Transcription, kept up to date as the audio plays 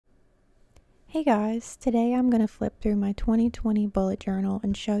Hey guys, today I'm going to flip through my 2020 bullet journal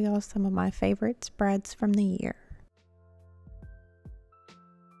and show y'all some of my favorite spreads from the year.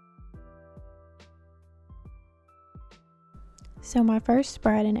 So my first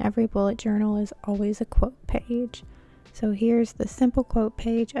spread in every bullet journal is always a quote page. So here's the simple quote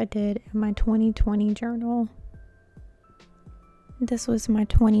page I did in my 2020 journal. This was my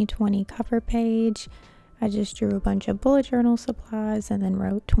 2020 cover page. I just drew a bunch of bullet journal supplies and then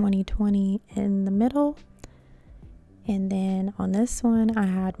wrote 2020 in the middle. And then on this one, I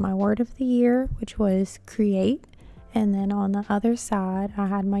had my word of the year, which was create. And then on the other side, I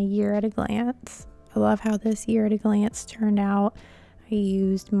had my year at a glance. I love how this year at a glance turned out. I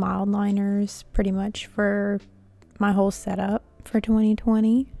used mild liners pretty much for my whole setup for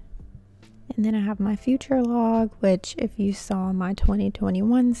 2020. And then I have my future log, which if you saw my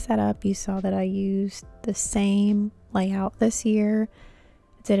 2021 setup, you saw that I used the same layout this year.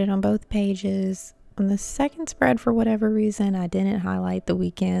 I did it on both pages. On the second spread, for whatever reason, I didn't highlight the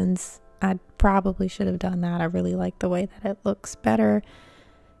weekends. I probably should have done that. I really like the way that it looks better,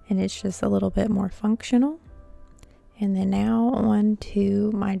 and it's just a little bit more functional. And then now on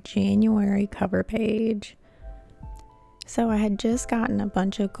to my January cover page. So I had just gotten a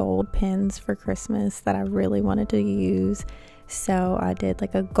bunch of gold pins for Christmas that I really wanted to use. So I did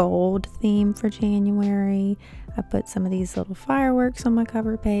like a gold theme for January. I put some of these little fireworks on my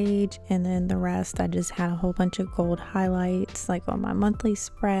cover page, and then the rest I just had a whole bunch of gold highlights like on my monthly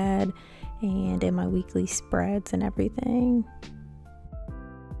spread and in my weekly spreads and everything.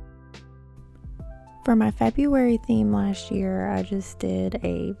 For my February theme last year, I just did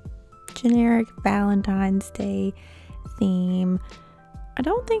a generic Valentine's Day theme. I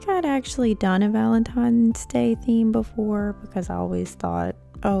don't think I'd actually done a Valentine's Day theme before because I always thought,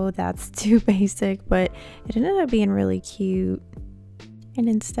 oh, that's too basic, but it ended up being really cute. And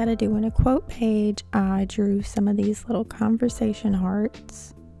instead of doing a quote page, I drew some of these little conversation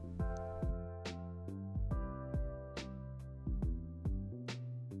hearts.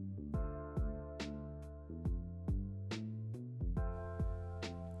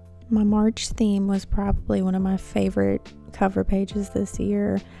 My March theme was probably one of my favorite cover pages this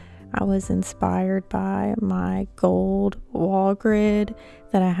year. I was inspired by my gold wall grid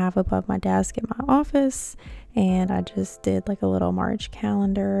that I have above my desk in my office, and I just did like a little March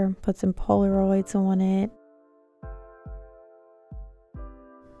calendar, put some Polaroids on it.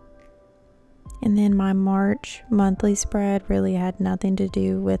 And then my March monthly spread really had nothing to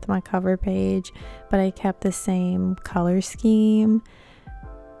do with my cover page, but I kept the same color scheme.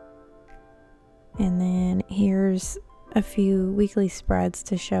 And then here's a few weekly spreads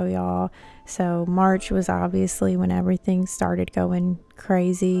to show y'all. So March was obviously when everything started going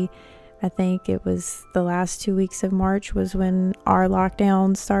crazy. I think it was the last 2 weeks of March was when our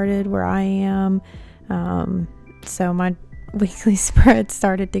lockdown started where I am. So my weekly spread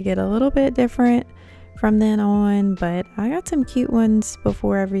started to get a little bit different from then on, but I got some cute ones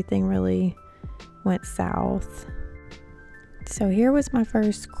before everything really went south. So here was my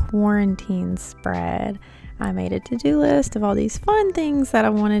first quarantine spread. I made a to-do list of all these fun things that I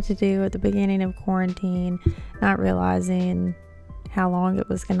wanted to do at the beginning of quarantine, not realizing how long it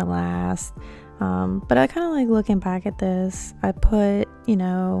was going to last. But I kind of like looking back at this. I put,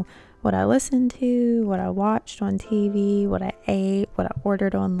 what I listened to, what I watched on TV, what I ate, what I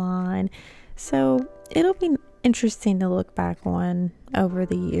ordered online. So it'll be interesting to look back on over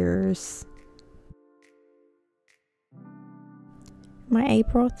the years. My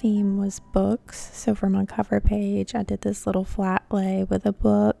April theme was books, so for my cover page I did this little flat lay with a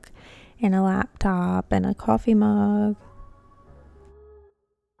book and a laptop and a coffee mug.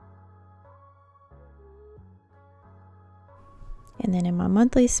 And then in my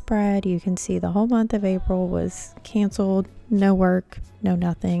monthly spread, you can see the whole month of April was canceled, no work, no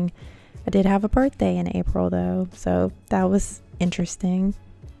nothing. I did have a birthday in April though, so that was interesting.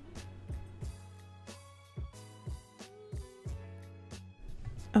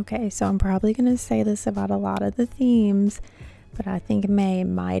 Okay, so I'm probably going to say this about a lot of the themes, but I think May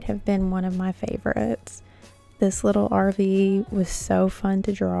might have been one of my favorites. This little RV was so fun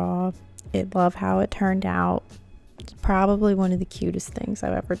to draw. I love how it turned out. It's probably one of the cutest things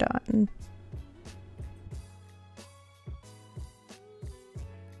I've ever done.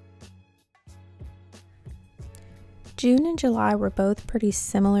 June and July were both pretty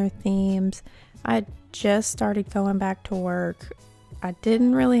similar themes. I just started going back to work. I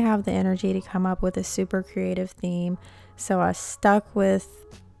didn't really have the energy to come up with a super creative theme, so I stuck with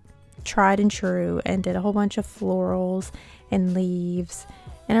tried and true and did a whole bunch of florals and leaves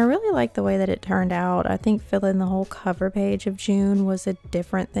and I really like the way that it turned out. I think filling the whole cover page of June was a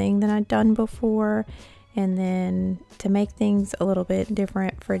different thing than I'd done before. And then to make things a little bit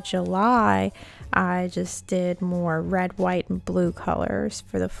different for July, I just did more red, white, and blue colors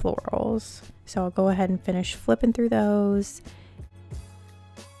for the florals. So I'll go ahead and finish flipping through those.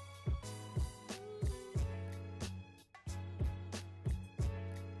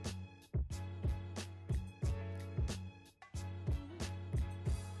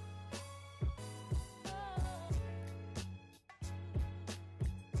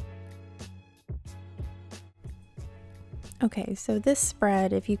 Okay, so this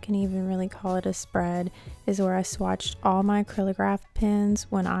spread, if you can even really call it a spread, is where I swatched all my acrylograph pens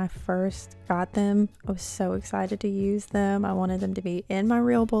when I first got them. I was so excited to use them. I wanted them to be in my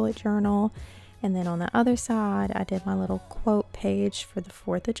real bullet journal. And then on the other side, I did my little quote page for the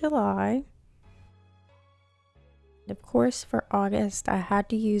 4th of July. And of course, for August, I had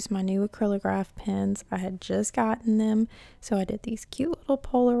to use my new acrylograph pens. I had just gotten them, so I did these cute little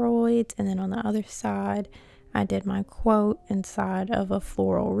Polaroids. And then on the other side, I did my quote inside of a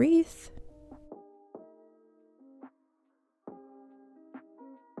floral wreath.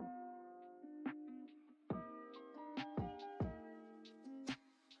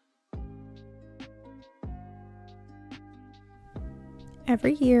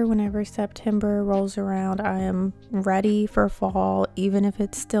 Every year, whenever September rolls around, I am ready for fall, even if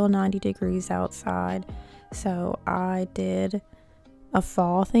it's still 90 degrees outside. So I did a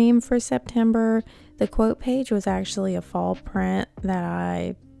fall theme for September. The quote page was actually a fall print that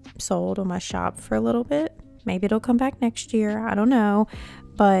I sold on my shop for a little bit. Maybe it'll come back next year, I don't know.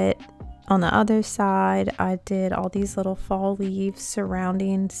 But on the other side, I did all these little fall leaves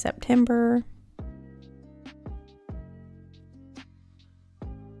surrounding September.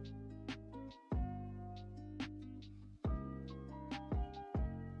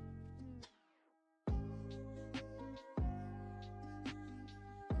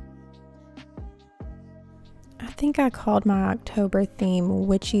 I think I called my October theme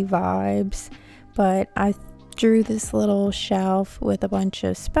Witchy Vibes, but I drew this little shelf with a bunch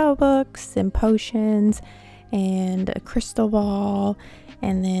of spell books and potions and a crystal ball.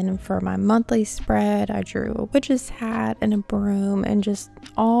 And then for my monthly spread, I drew a witch's hat and a broom and just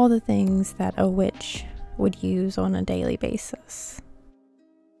all the things that a witch would use on a daily basis.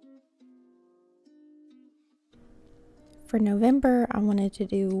 For November, I wanted to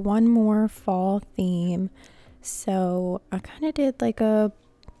do one more fall theme. So I kind of did like a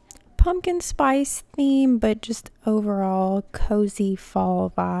pumpkin spice theme, but just overall cozy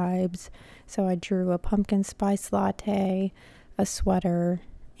fall vibes. So I drew a pumpkin spice latte, a sweater,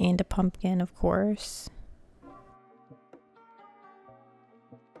 and a pumpkin, of course.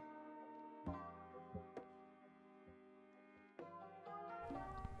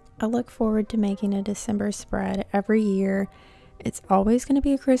 I look forward to making a December spread every year. It's always going to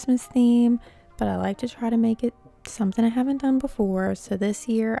be a Christmas theme, but I like to try to make it something I haven't done before. So this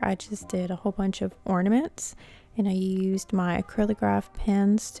year I just did a whole bunch of ornaments, and I used my acrylograph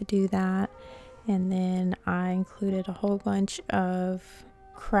pens to do that. And then I included a whole bunch of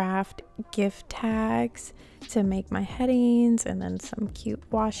craft gift tags to make my headings, and then some cute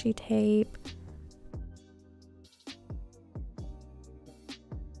washi tape.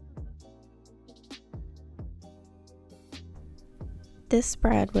 This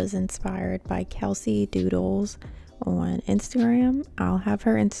spread was inspired by Kelsey Doodles on Instagram. I'll have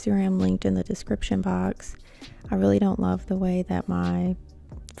her Instagram linked in the description box. I really don't love the way that my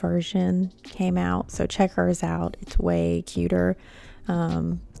version came out, so check hers out. It's way cuter.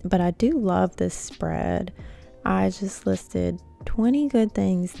 But I do love this spread. I just listed 20 good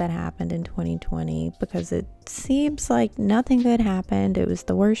things that happened in 2020 because it seems like nothing good happened. It was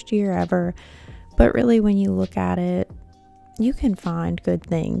the worst year ever. But really, when you look at it, you can find good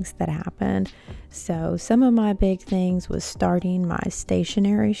things that happened. So some of my big things was starting my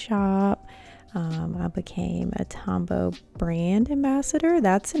stationery shop. I became a Tombow brand ambassador.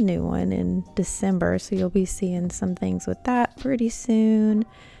 That's a new one in December, so you'll be seeing some things with that pretty soon.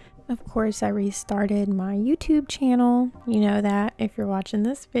 Of course, I restarted my YouTube channel. You know that if you're watching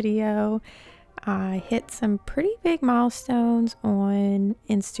this video. I hit some pretty big milestones on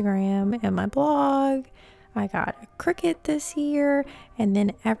Instagram and my blog. I got a Cricut this year, and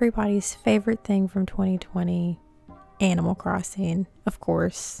then everybody's favorite thing from 2020, Animal Crossing, of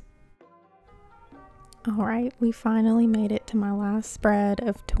course. Alright, we finally made it to my last spread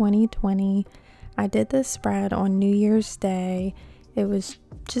of 2020. I did this spread on New Year's Day. It was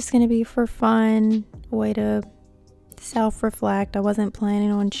just going to be for fun, a way to self-reflect. I wasn't planning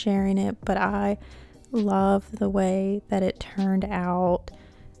on sharing it, but I love the way that it turned out.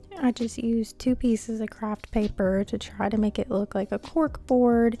 I just used 2 pieces of craft paper to try to make it look like a cork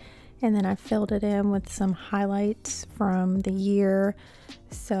board, and then I filled it in with some highlights from the year.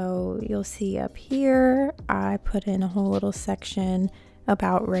 So you'll see up here I put in a whole little section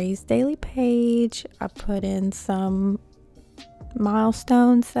about Ray's daily page. I put in some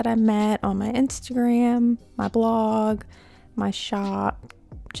milestones that I met on my Instagram, my blog, my shop,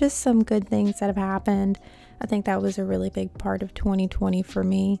 just some good things that have happened. I think that was a really big part of 2020 for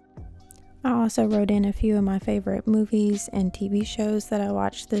me. I also wrote in a few of my favorite movies and TV shows that I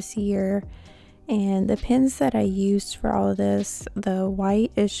watched this year. And the pens that I used for all of this, the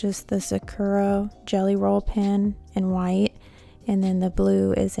white is just the Sakura Jelly Roll pen in white. And then the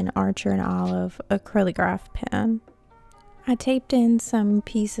blue is an Archer and Olive acrylograph pen. I taped in some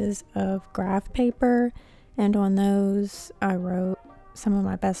pieces of graph paper, and on those I wrote some of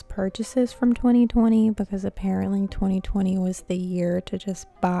my best purchases from 2020, because apparently 2020 was the year to just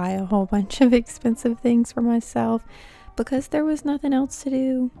buy a whole bunch of expensive things for myself because there was nothing else to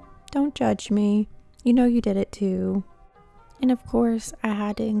do. Don't judge me. You know you did it too. And of course, I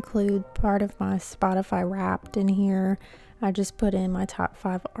had to include part of my Spotify Wrapped in here. I just put in my top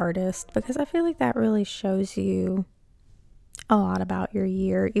 5 artists because I feel like that really shows you a lot about your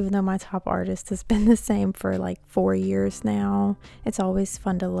year. Even though my top artist has been the same for like 4 years now, it's always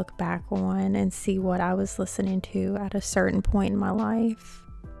fun to look back on and see what I was listening to at a certain point in my life.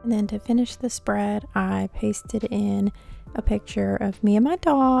 And then to finish the spread, I pasted in a picture of me and my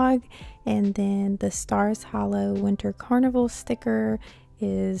dog, and then the Stars Hollow Winter Carnival sticker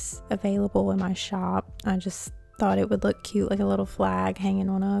is available in my shop. I just thought it would look cute, like a little flag hanging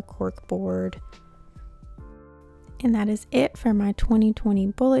on a cork board. And that is it for my 2020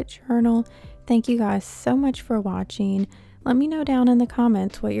 bullet journal. Thank you guys so much for watching. Let me know down in the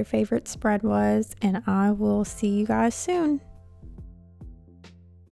comments what your favorite spread was, and I will see you guys soon.